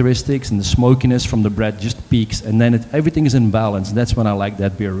characteristics and the smokiness from the bread just peaks, and then everything is in balance. And that's when I like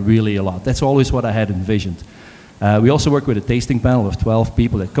that beer really a lot. That's always what I had envisioned. We also work with a tasting panel of 12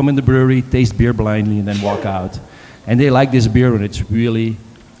 people that come in the brewery, taste beer blindly, and then walk out. And they like this beer when it's really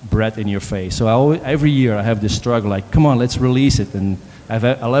bred in your face. So every year I have this struggle, like, come on, let's release it. And I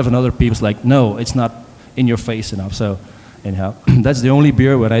have 11 other people like, no, it's not in your face enough. So anyhow, that's the only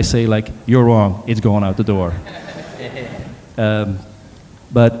beer where I say, like, you're wrong, it's going out the door.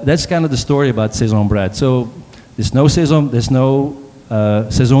 But that's kind of the story about Saison Bred. So there's no Saison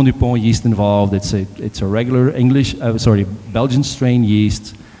du Pont yeast involved. It's a regular Belgian strain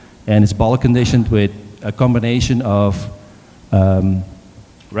yeast, and it's bottle conditioned with a combination of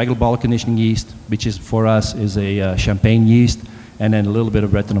regular bottle conditioning yeast, which is for us is a champagne yeast, and then a little bit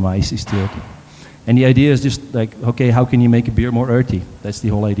of Brettanomyces to it. And the idea is just like, okay, how can you make a beer more earthy? That's the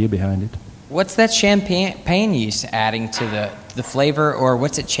whole idea behind it. What's that champagne yeast adding to the flavor, or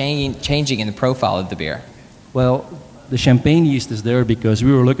what's it changing in the profile of the beer? Well, the champagne yeast is there because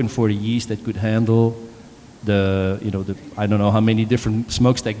we were looking for a yeast that could handle I don't know how many different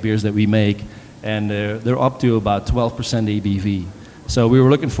smokestack beers that we make, and they're up to about 12% ABV. So we were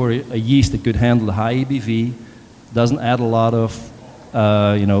looking for a yeast that could handle the high ABV, doesn't add a lot of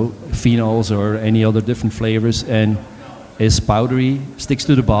phenols or any other different flavors, and is powdery, sticks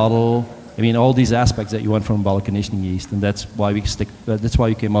to the bottle. I mean, all these aspects that you want from a bottle conditioning yeast, and that's why we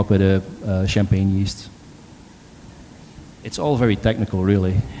came up with a champagne yeast. It's all very technical,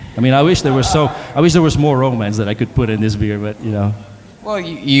 really. I mean, I wish there was more romance that I could put in this beer, but Well,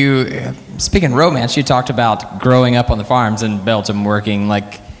 you speaking romance, you talked about growing up on the farms in Belgium, working.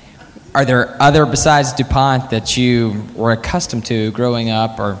 Like, are there other besides DuPont that you were accustomed to growing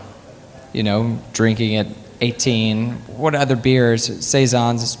up, or drinking at 18? What other beers,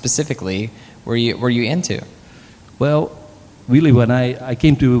 saisons specifically, were you into? Well, really, when I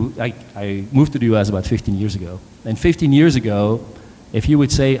moved to the U.S. about 15 years ago. And 15 years ago, if you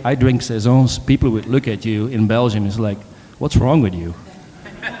would say, I drink saisons, people would look at you in Belgium and like, what's wrong with you?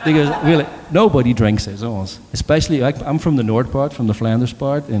 Because really, nobody drinks saisons. Especially, I'm from the north part, from the Flanders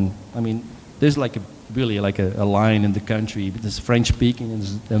part, and I mean, there's like a line in the country. There's French speaking,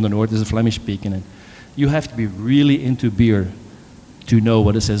 and in the north there's Flemish speaking. And you have to be really into beer to know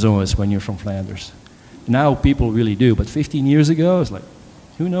what a saison is when you're from Flanders. Now people really do, but 15 years ago, it's like,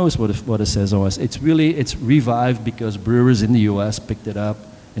 who knows what a saison is? It's revived because brewers in the U.S. picked it up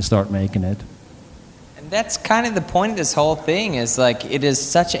and start making it. And that's kind of the point of this whole thing, is like, it is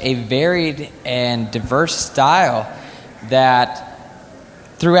such a varied and diverse style that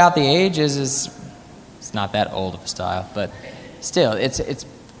throughout the ages it's not that old of a style, but still, it's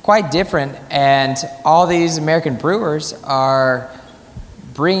quite different, and all these American brewers are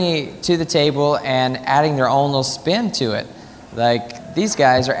bringing it to the table and adding their own little spin to it. Like, these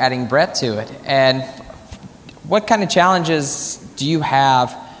guys are adding Brett to it. And what kind of challenges do you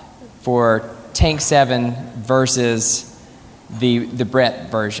have for Tank 7 versus the Brett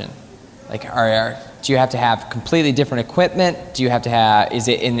version? Like, do you have to have completely different equipment? Is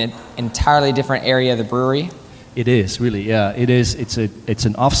it in an entirely different area of the brewery? It is, really, yeah. It is. It's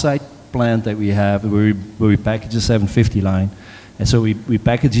an off-site plant that we have where we package the 750 line. And so we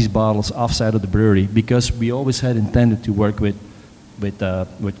package these bottles off-site of the brewery because we always had intended to work with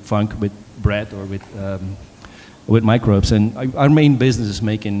funk, with Brett, or with microbes. And our main business is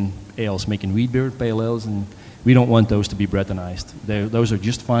making ales, making wheat beer, pale ales, and we don't want those to be Brettonized. Those are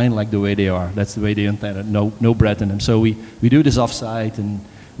just fine like the way they are. That's the way they intended. No Brett in them. So we do this off-site, and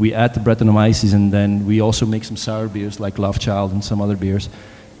we add the Brettanomyces, and then we also make some sour beers like Love Child and some other beers.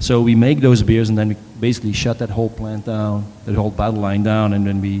 So we make those beers, and then we basically shut that whole plant down, that whole battle line down, and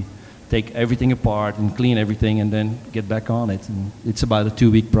then we take everything apart and clean everything and then get back on it. And it's about a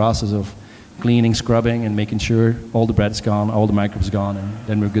 2-week process of cleaning, scrubbing, and making sure all the bread is gone, all the microbes gone, and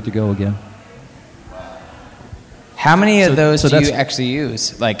then we're good to go again. How many of So- those so do you that's- actually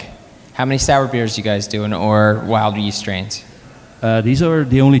use? Like, how many sour beers do you guys doing, or wild yeast strains? These are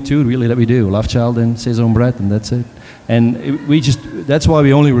the only two really that we do, Lovechild and Saison Bread, and that's it. And that's why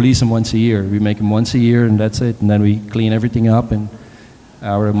we only release them once a year. We make them once a year, and that's it. And then we clean everything up, and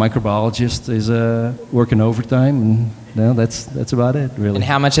our microbiologist is working overtime, and that's about it, really. And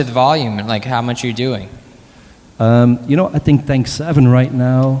how much of the volume, like how much you're doing? I think Tank 7 right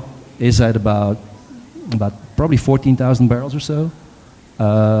now is at about probably 14,000 barrels or so.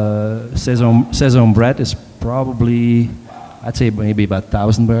 Saison Bread is probably, I'd say maybe about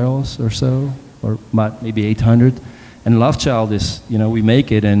 1,000 barrels or so, or about maybe 800. And Lovechild is, we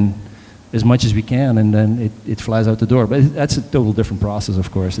make it and as much as we can, and then it flies out the door. But that's a total different process,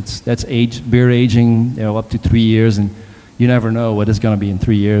 of course. That's beer aging, up to 3 years, and you never know what it's going to be in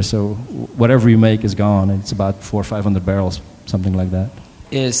 3 years. So whatever you make is gone. It's about 400 or 500 barrels, something like that.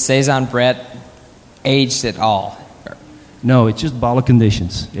 Is Saison Bread aged at all? No, it's just bottle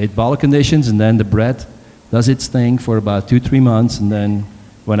conditions. Bottle conditions, and then the bread does its thing for about 2-3 months, and then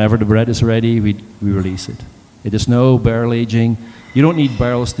whenever the bread is ready, we release it. It is no barrel aging. You don't need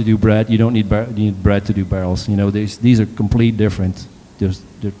barrels to do bread. You don't need bread to do barrels. These are complete different. They're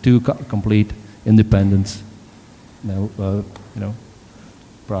two complete independent,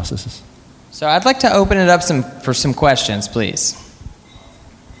 processes. So I'd like to open it up for some questions, please.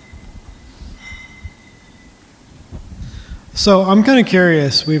 So I'm kind of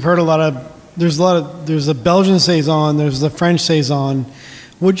curious. We've heard there's a Belgian Saison, there's the French Saison.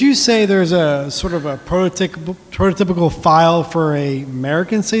 Would you say there's a sort of a prototypical file for a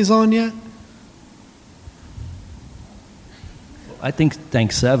American Saison yet? I think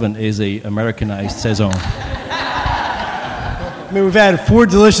Tank 7 is a Americanized Saison. I mean, we've had 4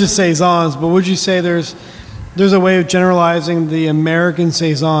 delicious Saisons, but would you say there's a way of generalizing the American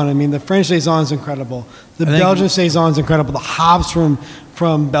Saison? I mean, the French Saison is incredible. The Belgian Saison is incredible. The hops from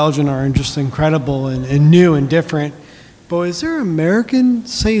Belgium are just incredible and new and different. But is there American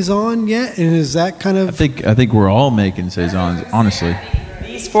Saison yet? And is that kind of... I think we're all making Saisons, honestly.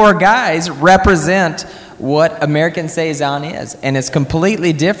 These 4 guys represent what American Saison is, and it's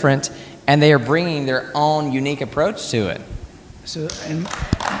completely different, and they are bringing their own unique approach to it. So, and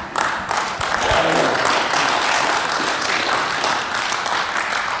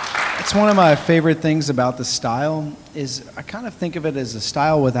it's one of my favorite things about the style is I kind of think of it as a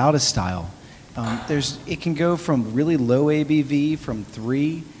style without a style. It can go from really low ABV from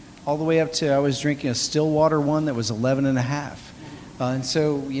 3 all the way up to, I was drinking a Stillwater one that was 11.5. And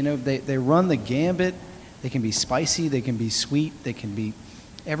so, they run the gambit. They can be spicy, they can be sweet, they can be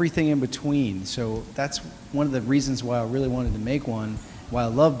everything in between. So that's one of the reasons why I really wanted to make one. Why I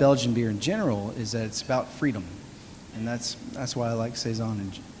love Belgian beer in general is that it's about freedom. And that's why I like Saison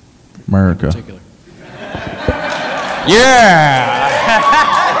in America. particular. Yeah!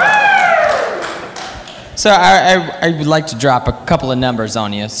 So I would like to drop a couple of numbers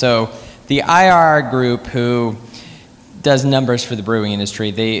on you. So the IR group who does numbers for the brewing industry,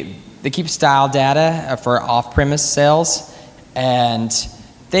 they keep style data for off-premise sales, and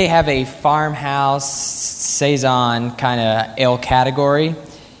they have a farmhouse Saison kind of ale category,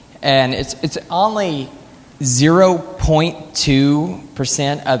 and it's only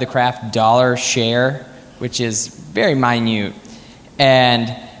 0.2% of the craft dollar share, which is very minute, and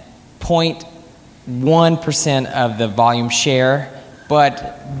 0.1% of the volume share,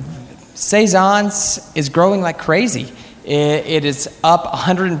 but Saisons is growing like crazy. It is up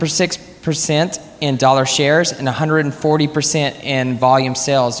 106% in dollar shares and 140% in volume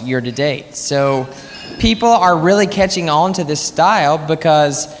sales year to date. So people are really catching on to this style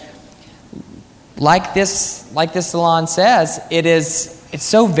because, like this salon says, it's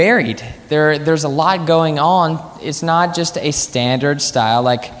so varied. There's a lot going on. It's not just a standard style.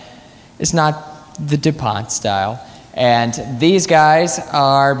 Like, it's not the DuPont style. And these guys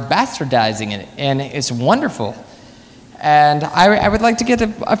are bastardizing it, and it's wonderful. And I would like to get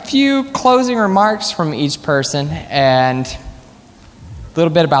a few closing remarks from each person and a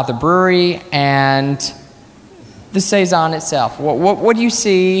little bit about the brewery and the Saison itself. What do you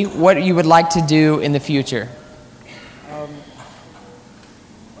see, what you would like to do in the future?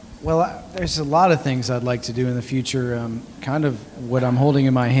 There's a lot of things I'd like to do in the future. Kind of what I'm holding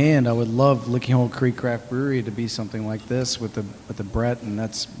in my hand, I would love Licking Hole Creek Craft Brewery to be something like this with the Brett, and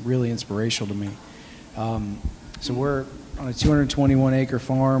that's really inspirational to me. So we're on a 221-acre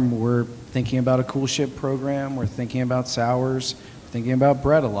farm. We're thinking about a cool ship program. We're thinking about sours. We're thinking about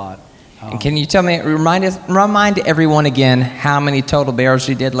bread a lot. And can you tell me, remind everyone again how many total barrels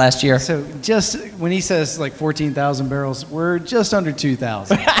you did last year? So just when he says like 14,000 barrels, we're just under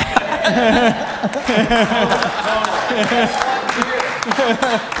 2,000.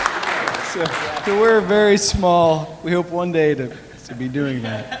 So we're very small. We hope one day to be doing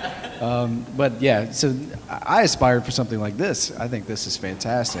that. But yeah, so I aspired for something like this. I think this is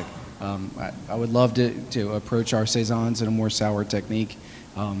fantastic. I would love to approach our saisons in a more sour technique.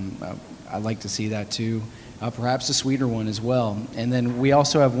 I'd like to see that too. Perhaps a sweeter one as well. And then we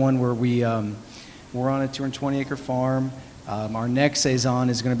also have one where we're on a 220-acre farm. Our next saison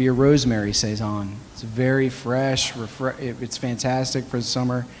is going to be a rosemary saison. It's very fresh. It's fantastic for the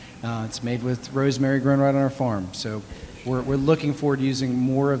summer. It's made with rosemary grown right on our farm. So we're looking forward to using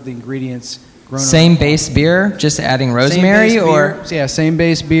more of the ingredients grown. Same base beer, just adding rosemary, same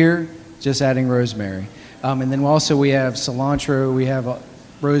base beer, just adding rosemary. And then also we have cilantro. We have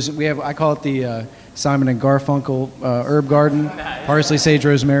I call it the Simon and Garfunkel herb garden, parsley, sage,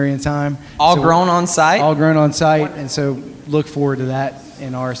 rosemary, and thyme. All grown on site? All grown on site, and so look forward to that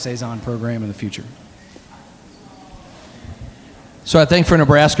in our saison program in the future. So I think for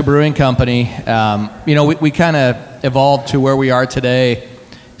Nebraska Brewing Company, we kind of evolved to where we are today.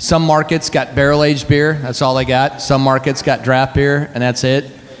 Some markets got barrel-aged beer, that's all they got. Some markets got draft beer, and that's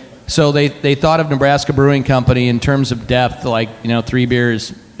it. So they thought of Nebraska Brewing Company in terms of depth, like 3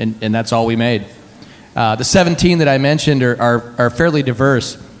 beers, and that's all we made. The 17 that I mentioned are fairly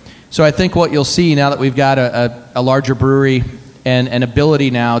diverse. So I think what you'll see now that we've got a larger brewery and an ability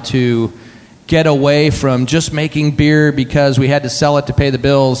now to get away from just making beer because we had to sell it to pay the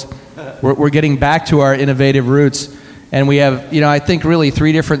bills, we're getting back to our innovative roots. And we have, I think really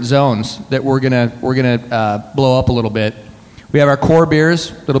 3 different zones that we're gonna blow up a little bit. We have our core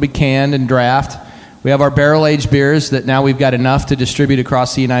beers that'll be canned and draft. We have our barrel-aged beers that now we've got enough to distribute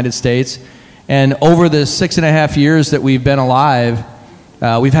across the United States. And over the 6.5 years that we've been alive,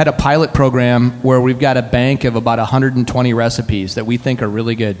 we've had a pilot program where we've got a bank of about 120 recipes that we think are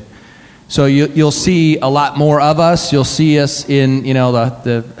really good. So you'll see a lot more of us. You'll see us in,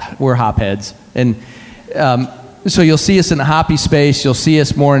 we're hopheads. And so you'll see us in the hoppy space. You'll see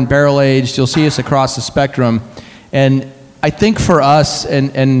us more in barrel-aged. You'll see us across the spectrum. And I think for us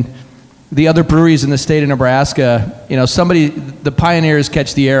and the other breweries in the state of Nebraska, the pioneers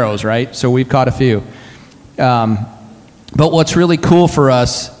catch the arrows, right? So we've caught a few. But what's really cool for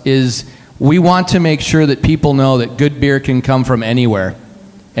us is we want to make sure that people know that good beer can come from anywhere.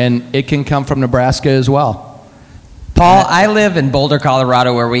 And it can come from Nebraska as well. Paul, I live in Boulder,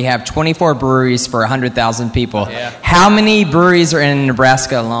 Colorado, where we have 24 breweries for 100,000 people. Yeah. How many breweries are in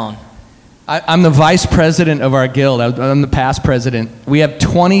Nebraska alone? I'm the vice president of our guild. I'm the past president. We have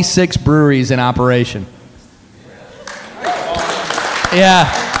 26 breweries in operation. Yeah.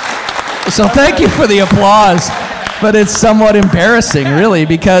 So thank you for the applause. But it's somewhat embarrassing, really,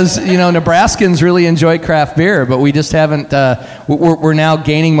 because, Nebraskans really enjoy craft beer, but we just haven't, we're now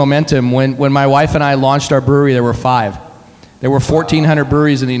gaining momentum. When my wife and I launched our brewery, there were 5. There were 1,400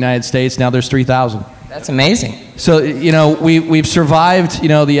 breweries in the United States. Now there's 3,000. That's amazing. So, we've survived,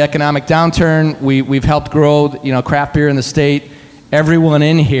 the economic downturn. We've helped grow, craft beer in the state. Everyone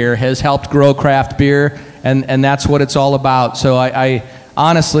in here has helped grow craft beer, and that's what it's all about. So I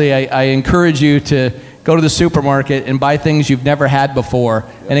honestly encourage you to go to the supermarket and buy things you've never had before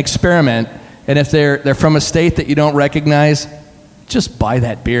and experiment. And if they're from a state that you don't recognize, just buy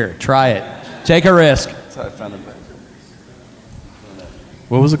that beer. Try it. Take a risk. That's how I found it.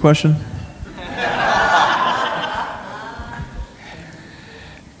 What was the question?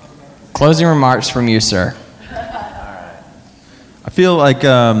 Closing remarks from you, sir. I feel like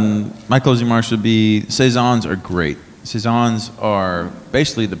my closing remarks would be saisons are great. Saisons are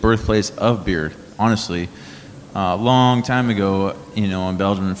basically the birthplace of beer. Honestly, a long time ago, in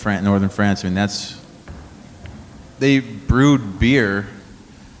Belgium and northern France, they brewed beer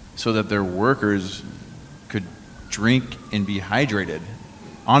so that their workers could drink and be hydrated,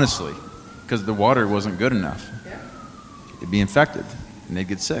 honestly, because the water wasn't good enough. They'd be infected, and they'd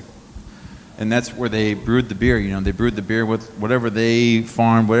get sick. And that's where they brewed the beer. They brewed the beer with whatever they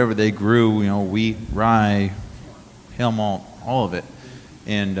farmed, whatever they grew, wheat, rye, hail malt, all of it.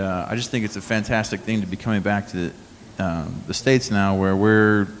 And I just think it's a fantastic thing to be coming back to the States now, where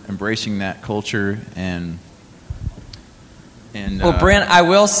we're embracing that culture and well, Brent, I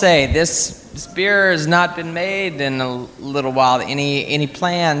will say this beer has not been made in a little while. Any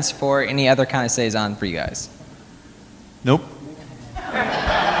plans for any other kind of saison for you guys? Nope.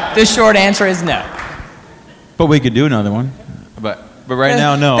 The short answer is no. But we could do another one. But right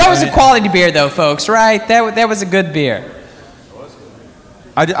now, no. That was a quality beer, though, folks. Right? That was a good beer.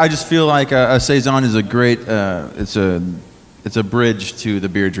 I just feel like a saison is a great. It's a bridge to the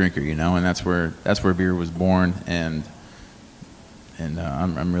beer drinker, and that's where beer was born, and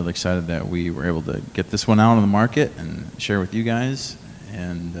I'm really excited that we were able to get this one out on the market and share with you guys,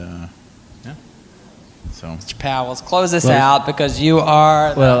 and yeah. So, Mr. Powell, let's close this out because you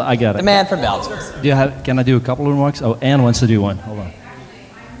are I got the man from Belgium. Can I do a couple of remarks? Oh, Anne wants to do one. Hold on.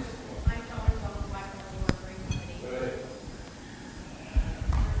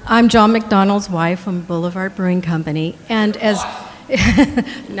 I'm John McDonald's wife from Boulevard Brewing Company, and as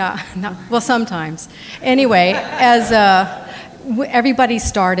well, sometimes. Anyway, as everybody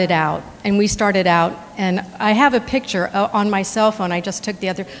started out, and we started out, and I have a picture on my cell phone. I just took the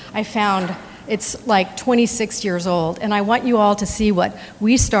other. I found it's like 26 years old, and I want you all to see what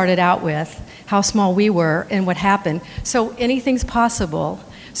we started out with, how small we were, and what happened. So anything's possible.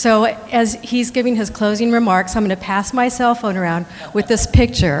 So as he's giving his closing remarks, I'm going to pass my cell phone around with this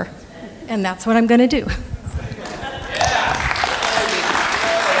picture, and that's what I'm going to do.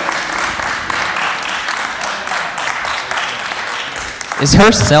 Is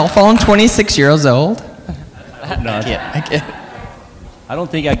her cell phone 26 years old? No, I can't. I don't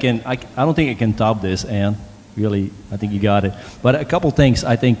think I can top this, Anne. Really, I think you got it. But a couple things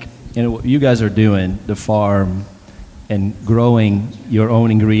I think what you guys are doing, the farm, and growing your own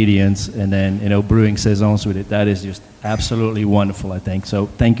ingredients, and then brewing saisons with it. That is just absolutely wonderful, I think. So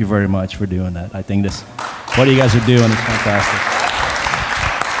thank you very much for doing that. I think what you guys are doing is fantastic.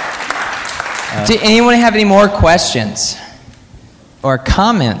 Do anyone have any more questions or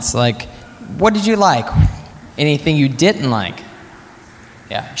comments? Like, what did you like? Anything you didn't like?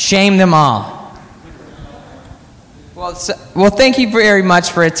 Yeah, shame them all. Well, thank you very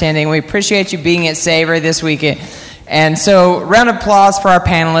much for attending. We appreciate you being at Savor this weekend. And so, round of applause for our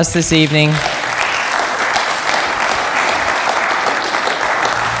panelists this evening.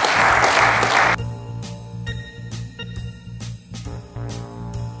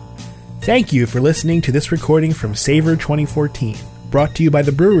 Thank you for listening to this recording from Savor 2014, brought to you by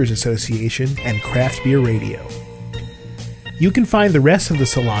the Brewers Association and Craft Beer Radio. You can find the rest of the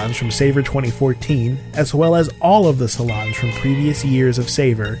salons from Savor 2014, as well as all of the salons from previous years of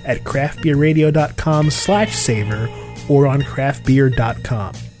Savor at craftbeerradio.com/savor or on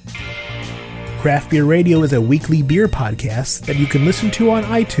craftbeer.com. Craft Beer Radio is a weekly beer podcast that you can listen to on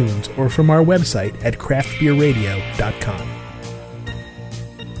iTunes or from our website at craftbeerradio.com.